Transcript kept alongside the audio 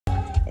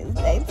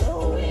Stay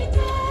tuned.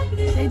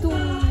 Stay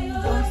tuned.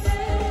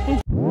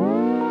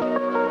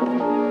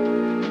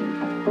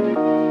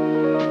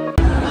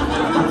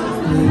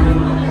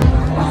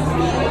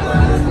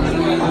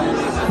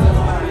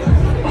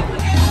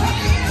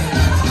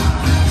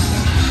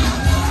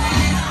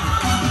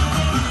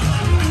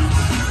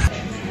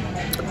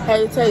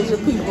 Hey, Tasia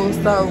people,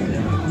 so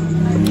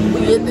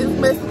we at this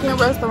Mexican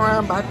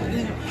restaurant about to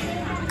eat.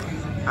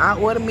 I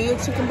ordered me a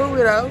chicken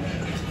burrito.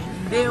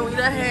 Then we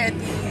done had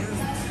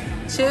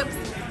these chips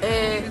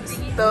and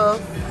stuff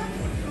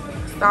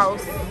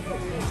sauce.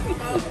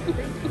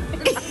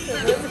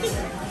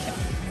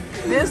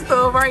 This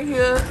stuff right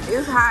here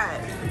is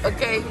hot,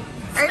 okay?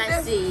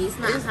 Spicy. It's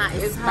not hot,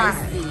 it's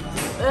spicy.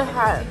 It's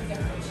hot.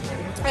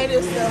 Ain't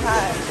it still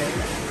hot?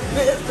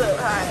 It's still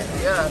hot.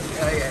 Yeah.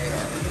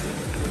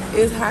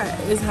 It's hot.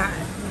 It's hot.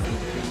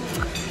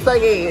 So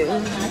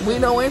yeah, we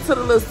done went to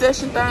the little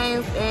session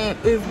things, and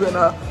it's been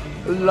a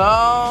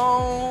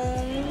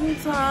long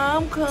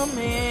time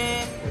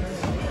coming,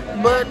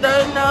 but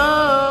they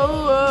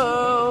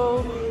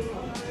know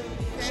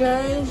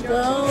change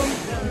gone.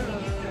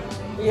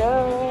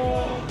 Yeah,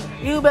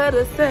 you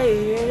better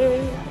say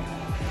it.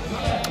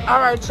 All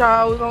right,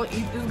 y'all, we gonna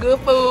eat this good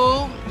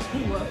food.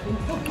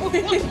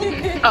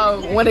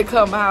 When it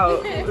come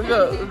out, we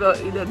gonna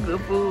eat that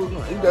good food. We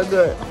gonna eat that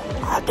good.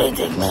 I think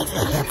it's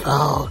Mexican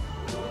food.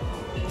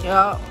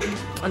 Yeah,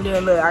 and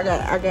then look, I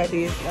got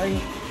this.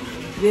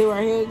 This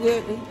right here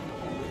good.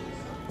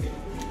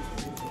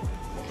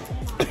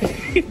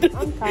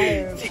 I'm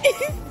tired.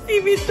 See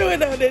me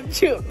throwing out that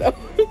chip though.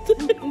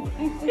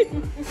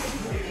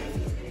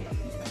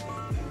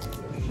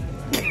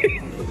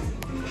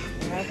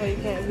 That's why you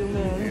can't do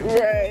nothing.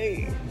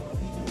 Right.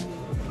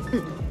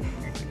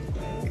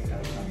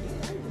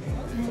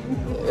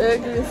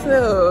 Ugly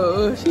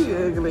so. She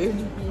ugly.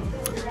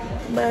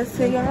 But I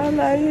say y'all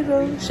like it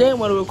though. She didn't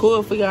want to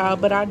record for y'all,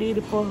 but I did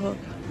it for her.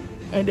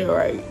 Ain't that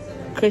right?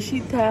 Cause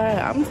she tired.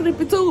 I'm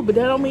sleepy too, but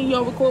that don't mean you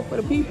don't record for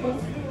the people.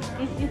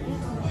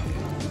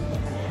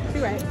 She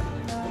right.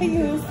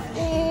 Yes.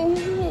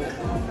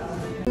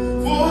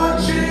 For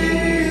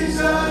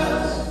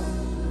Jesus,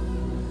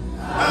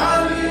 I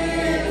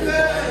live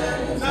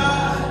and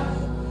die.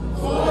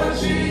 For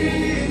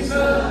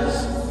Jesus,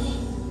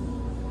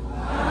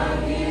 I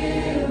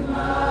give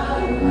my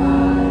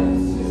life.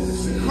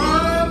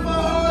 Cry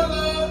for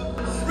love,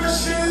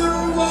 receive the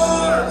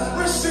reward,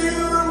 receive the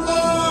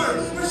reward,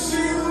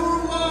 receive the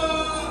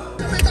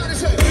reward. Everybody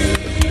say,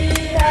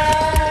 He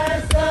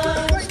has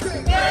done great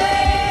things.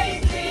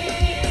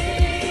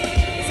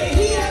 Say,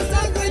 He has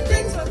done great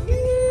things for me.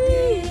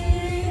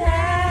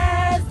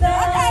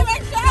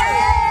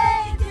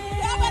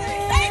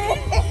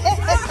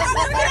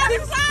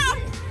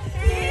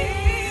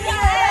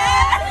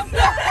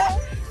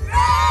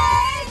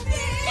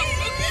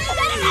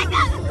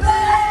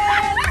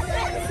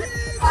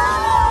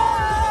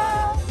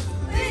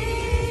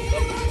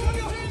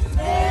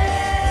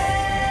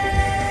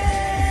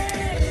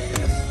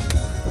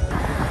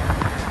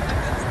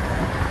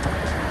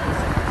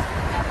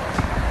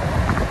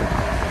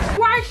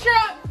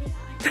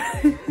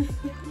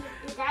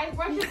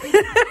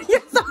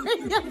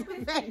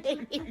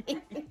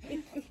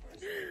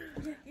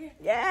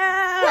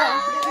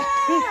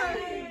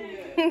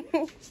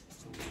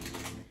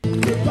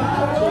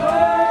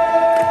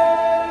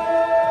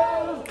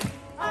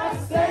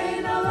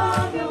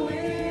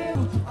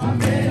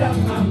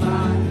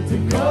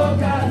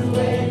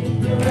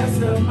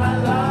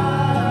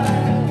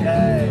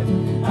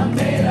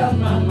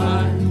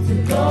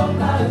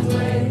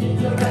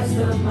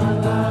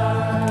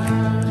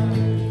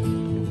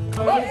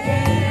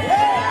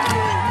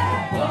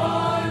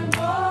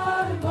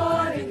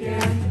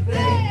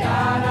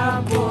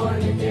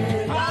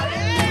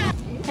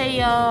 Hey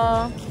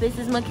y'all, this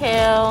is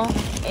Mikhail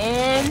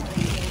and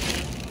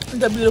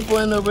The beautiful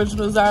and the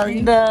original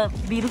Zari. the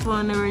beautiful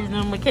and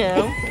original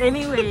Mikhail.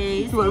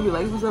 Anyways, You wanna be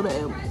like, what's up,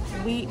 man?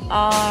 we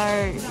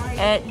are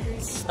at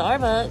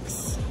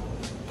Starbucks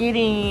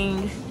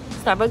getting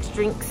Starbucks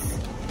drinks.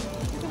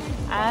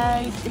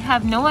 I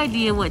have no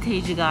idea what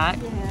Tasia got.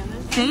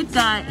 Faith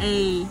got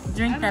a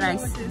drink that I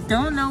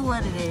don't know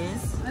what it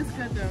is. That's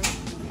good though.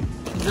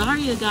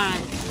 Zaria got,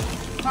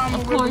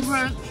 of course,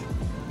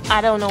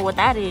 I don't know what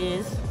that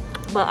is,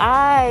 but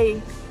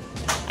I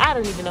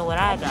don't even know what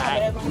I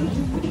got.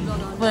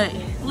 But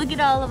look at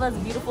all of us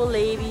beautiful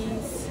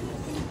ladies.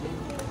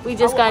 We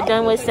just got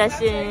done with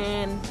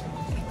session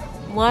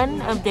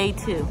 1 of day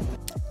 2.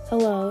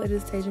 Hello, it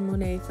is Tasia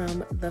Monet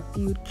from the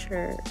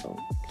future.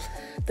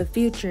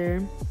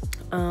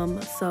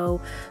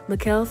 So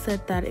Mikhail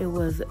said that it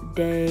was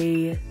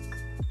day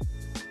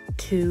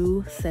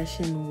 2,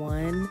 session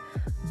 1,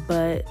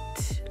 but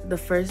the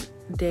first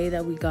day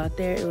that we got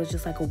there, it was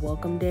just like a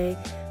welcome day,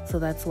 so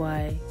that's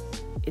why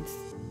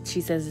she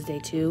says it's day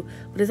 2,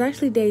 but it's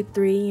actually day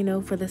 3, you know,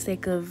 for the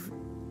sake of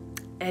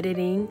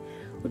editing.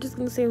 We're just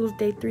gonna say it was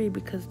day 3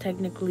 because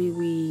technically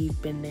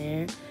we've been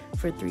there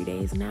for 3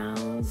 days now,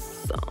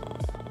 so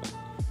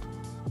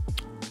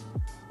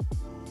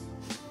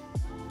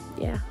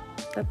yeah.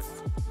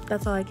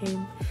 that's all I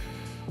came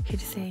here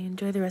to say.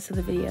 Enjoy the rest of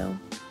the video,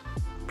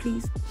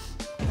 please.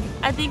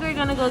 I think we're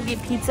gonna go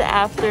get pizza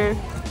after.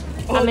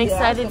 I'm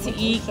excited to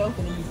eat.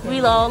 We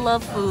all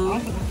love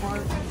food.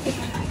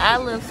 I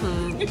love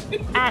food.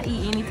 I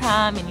eat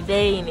anytime, any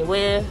day,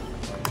 anywhere,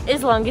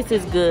 as long as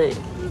it's good.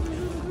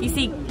 You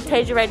see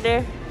Tasia right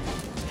there?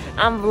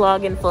 I'm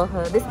vlogging for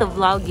her. This the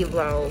vloggy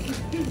vlog.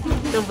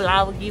 The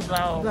vloggy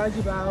vlog.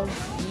 Vloggy vlog.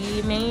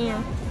 Yeah,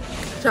 man.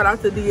 Shout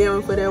out to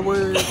De'Ara for that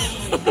word.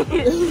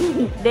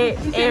 That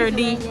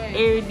Airdy.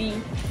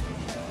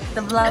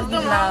 The vloggy It's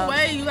the wrong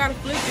way. You gotta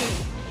flip it.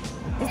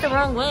 It's the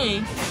wrong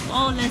way.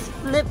 Oh, let's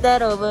flip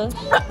that over.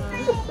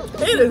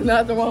 It is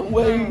not the wrong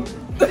way.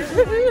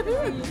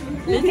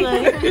 This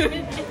way.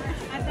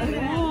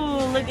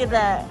 Ooh, look at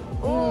that.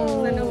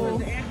 Ooh.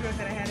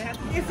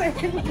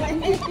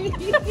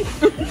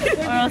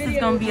 Or else it's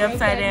gonna be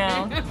upside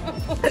down.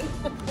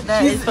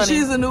 That is funny.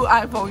 She's a new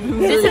iPhone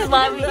user.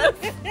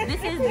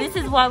 This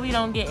is why we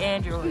don't get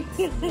Androids,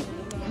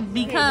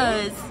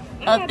 because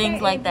of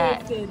things like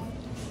that.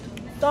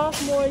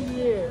 Sophomore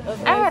year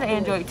of I had an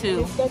Android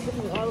too. It stuck with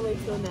me all the way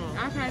till now.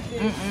 I've had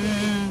this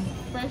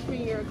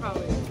freshman year of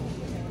college.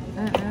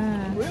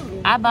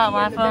 Really? I bought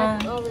my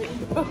phone.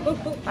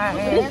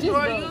 Android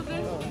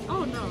user?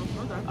 Oh no.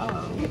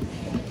 Okay.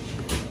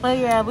 But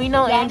yeah, we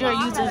know Android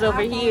users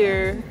over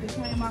here.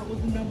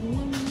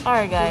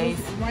 Alright guys,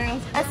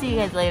 I'll see you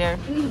guys later.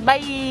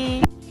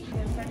 Bye.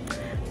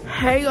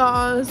 Hey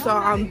y'all, so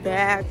I'm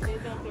back.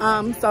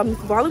 So I'm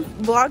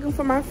vlogging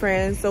for my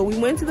friends. So we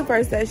went to the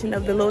first session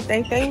of the little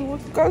thing we were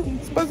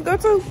supposed to go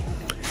to.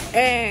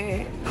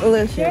 And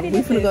listen,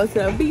 we finna go to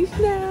the beach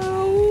now.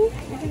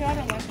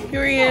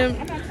 Period.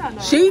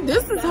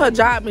 This is her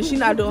job and she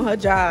not doing her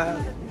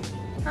job.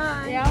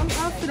 Hi. Yeah,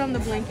 I'll sit on the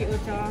blanket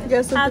with y'all.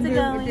 How's it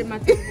going? Did my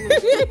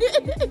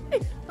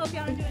Hope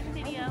y'all enjoyed the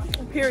video.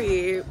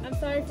 Period. I'm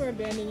sorry for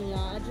abandoning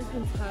y'all. I've just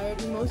been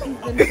tired. Emotions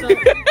been so.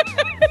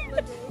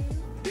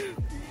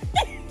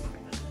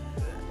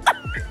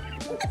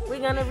 We're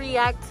gonna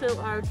react to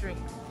our drink.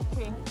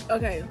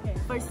 Okay.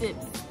 First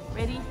sips.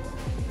 Ready?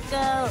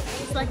 Go.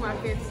 It's like my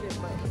fifth sip,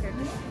 but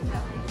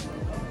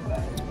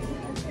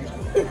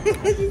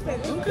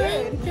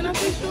Okay. Can I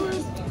taste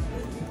yours?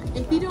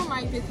 if you don't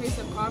like the taste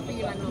of coffee,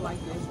 you're not gonna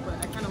like this. But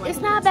I kind of like. It's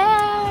not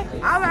bad.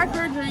 I like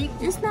her drink.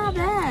 It's not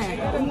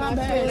bad. It's not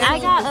bad. I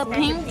got a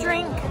pink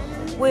drink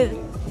with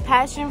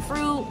passion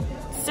fruit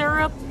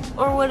syrup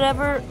or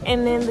whatever,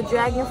 and then the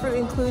dragon fruit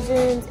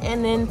inclusions,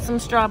 and then some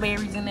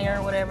strawberries in there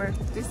or whatever.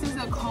 This is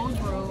a cold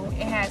brew.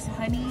 It has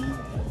honey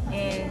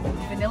and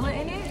vanilla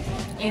in it,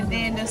 and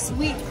then the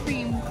sweet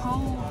cream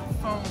cold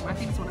from, I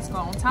think that's what it's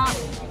called, on top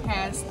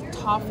has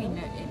toffee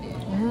nut in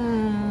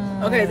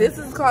it. Okay, this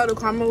is called a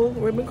caramel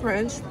ribbon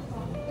crunch.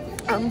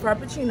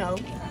 Frappuccino.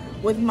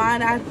 With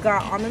mine, I've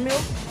got almond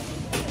milk,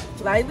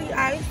 light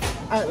ice,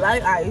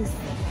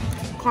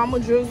 caramel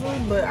drizzle,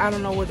 but I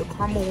don't know where the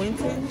caramel went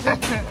to,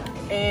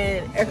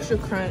 and extra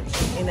crunch,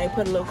 and they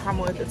put a little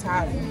caramel at the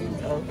top.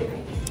 So.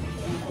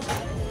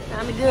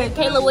 I'm good.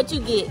 Kayla, what you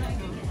get?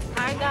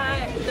 I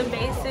got the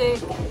basic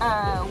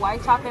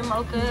white chocolate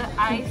mocha,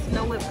 ice,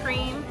 no whipped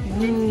cream.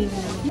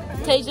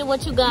 Tasia,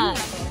 what you got?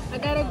 I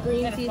got a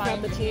green tea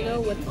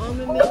frappuccino with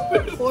almond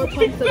milk, 4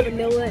 pumps of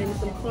vanilla, and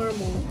some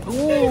caramel.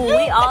 Ooh,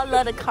 we all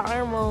love the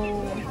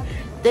caramel.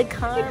 The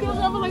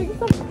caramel.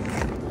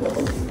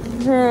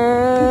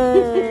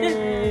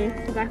 Hey.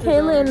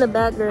 Kayla in the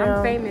background.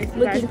 I'm famous.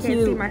 You Looking guys can't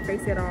cute. see my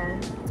face at all.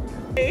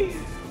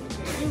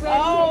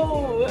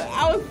 Oh,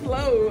 I was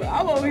slow.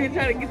 I'm over here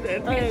trying to get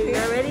that Okay,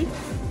 attention. y'all ready?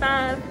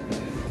 5,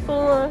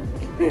 4,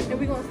 And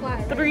we gonna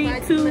slide. 3,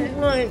 Slide 2, to the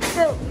 1.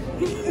 Go.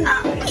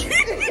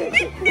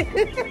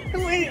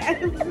 Wait,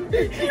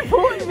 she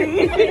pulled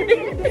me.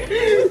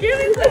 Give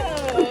me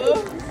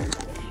some.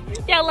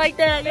 Y'all like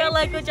that? Y'all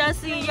like what y'all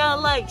see?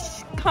 Y'all like,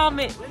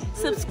 comment,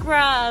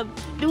 subscribe,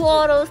 do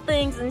all those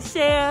things, and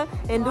share,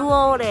 and do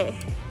all that.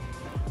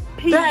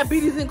 Peace.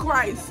 Diabetes in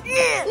Christ.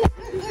 Yeah.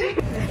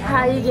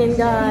 Hi again,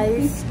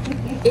 guys.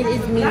 It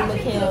is me,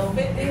 Mikhail,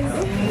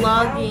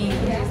 vlogging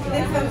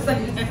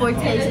for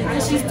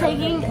Tasia. She's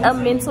taking a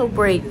mental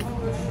break.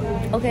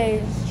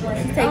 Okay,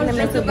 she's taking a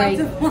mental break.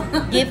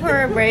 Give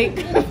her a break.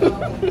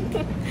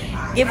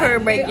 Give her a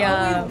break,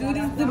 y'all. do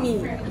this to me.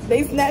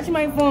 They snatch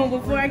my phone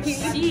before I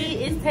can.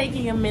 She is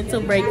taking a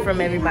mental break from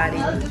everybody.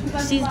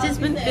 She's just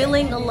been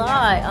feeling a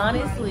lot,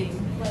 honestly.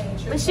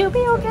 But she'll be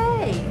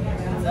okay.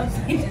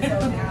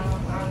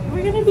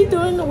 We're gonna be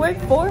doing the work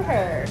for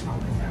her.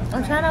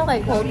 I'm trying to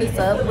like hold this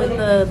up with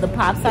the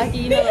pop socket,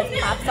 you know, like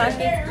pop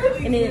sockets.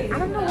 And then I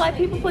don't know why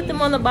people put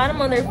them on the bottom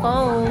of their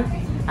phone.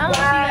 I don't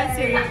know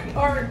if you guys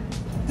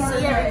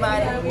see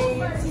everybody.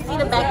 See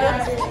the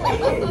back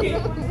of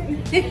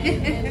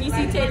You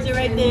see Tasia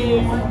right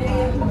there.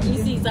 You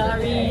see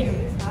Zari.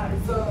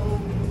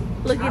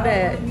 Look at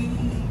that.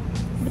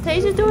 But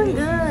Tasia's doing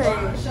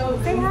good.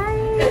 Say hi.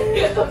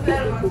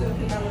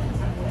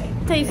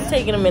 Tasia's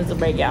taking a mental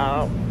break,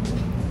 y'all.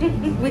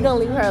 We're gonna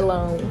leave her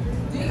alone.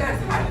 Do you guys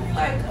have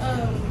like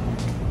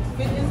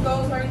fitness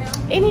goals right now?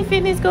 Any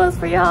fitness goals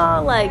for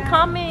y'all? Like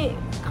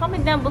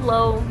comment down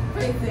below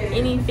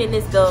any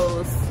fitness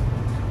goals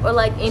or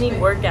like any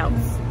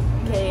workouts,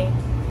 okay?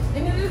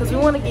 Because we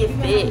want to get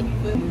fit.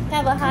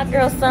 Have a hot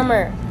girl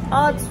summer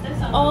all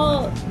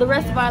the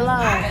rest of our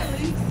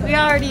lives. We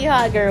already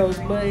hot girls,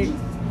 but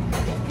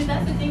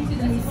that's the thing too.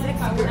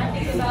 That's when I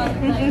think about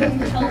like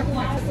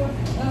health-wise.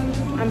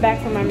 I'm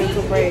back from my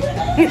mental break.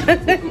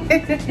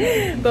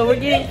 But we're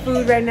getting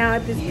food right now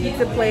at this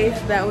pizza place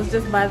that was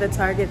just by the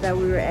Target that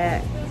we were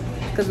at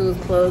because it was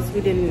closed.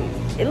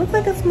 It looks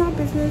like a small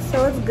business,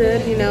 so it's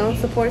good, you know,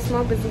 support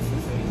small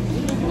businesses.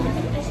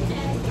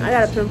 I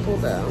got a pimple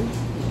though.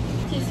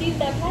 To see if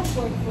that patch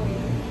worked for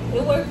you.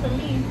 It worked for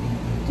me.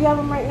 Do you have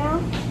them right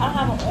now? I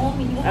have them on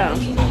me. You have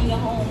to use them when you're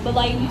home. But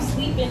like you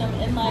sleep in them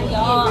and like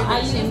y'all, I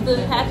used the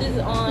patches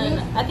on,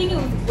 I think it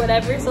was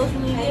whatever social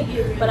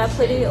media, but I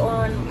put it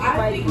on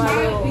like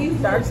my little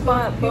dark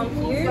spot bump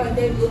here.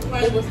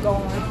 It was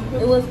gone.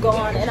 It was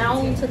gone. And I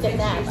only took a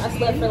nap. I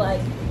slept for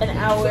like an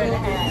hour and a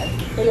half.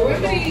 And it was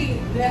gone.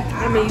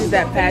 I'm gonna use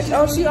that patch.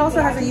 Oh, she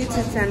also has a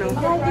YouTube channel.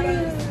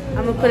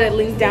 I'm gonna put a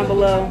link down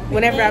below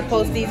whenever I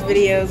post these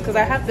videos because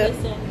I have to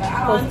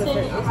post the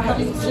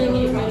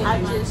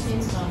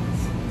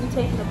we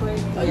taking a break.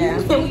 Yeah.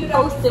 We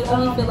post it when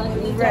we feel like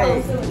we need to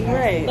post it.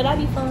 Right. But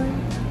that'd be fun.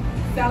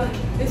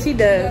 She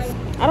does.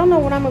 I don't know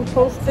when I'm gonna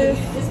post this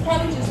because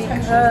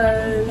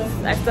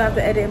I still have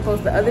to edit and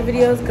post the other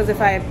videos because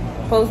if I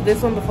post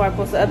this one before I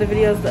post the other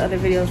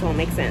videos won't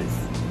make sense.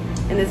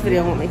 And this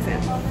video won't make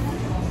sense.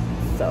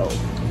 So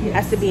it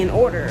has to be in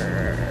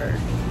order.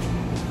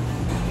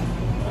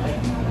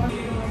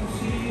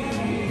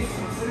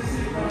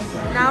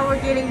 Now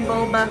we're getting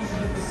boba.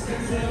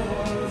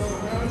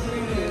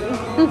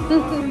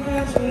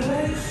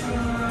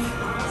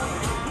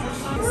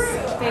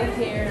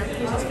 Skincare,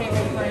 Keisha's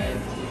favorite brand.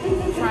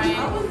 Trying.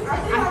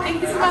 I think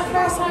this is my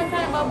first time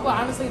trying boba, but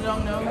honestly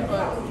don't know.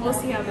 But we'll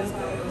see how this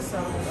goes. So.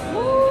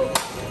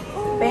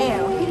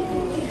 Bam.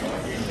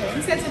 Okay,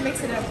 he said to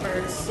mix it up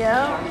first.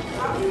 Yeah.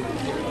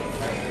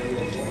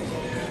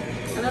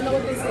 I don't know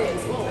what this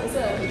is. Oh, it's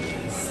a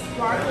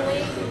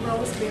sparkling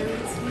roseberry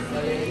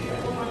sweet.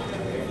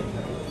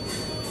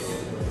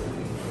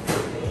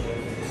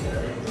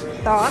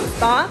 Thoughts?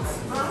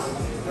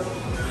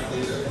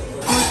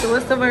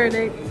 What's the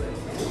verdict?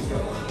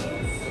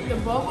 The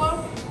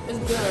boba is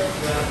good.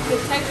 The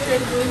texture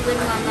is really good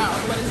in my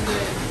mouth, but it's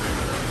good.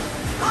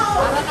 I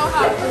don't know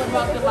how I feel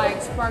about the like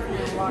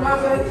sparkling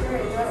water.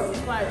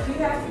 It's like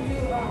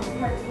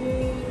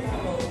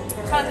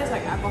kind of tastes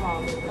like alcohol.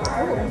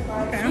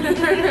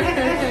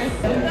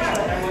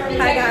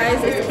 Hi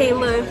guys, it's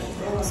Kayla.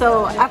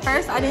 So at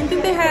first I didn't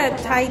think they had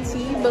Thai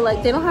tea, but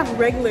like they don't have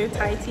regular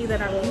Thai tea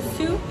that I'm used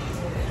to.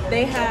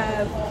 They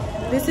have,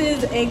 this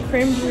is a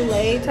creme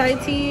brulee Thai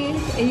tea,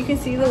 and you can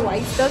see the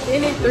white stuff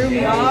in it threw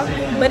me off,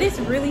 but it's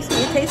really sweet.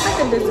 It tastes like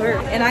a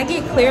dessert. And I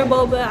get clear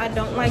boba. I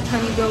don't like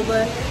honey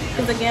boba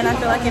because again I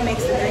feel like it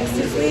makes the drinks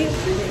too sweet.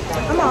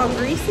 I'm all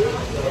greasy,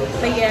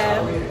 but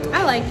yeah,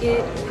 I like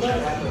it.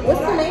 What's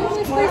the name of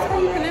this place? How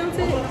do you pronounce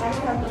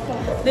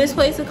it? This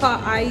place is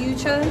called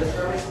Ayucha.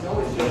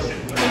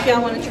 If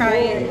y'all want to try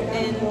it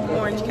in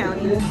Orange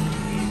County.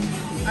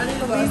 I didn't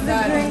know about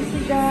that. Drinks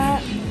we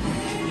got.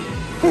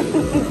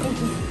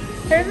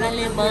 My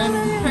little bun.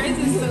 Hers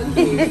is so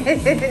cute.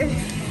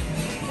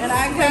 And I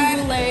got Creme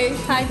brulee,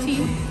 Thai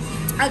tea.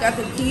 I got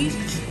the peach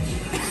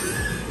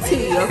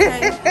tea,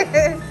 okay?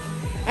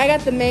 I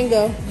got the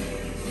mango.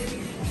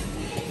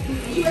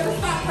 You better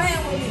stop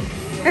playing with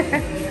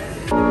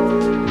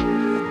me.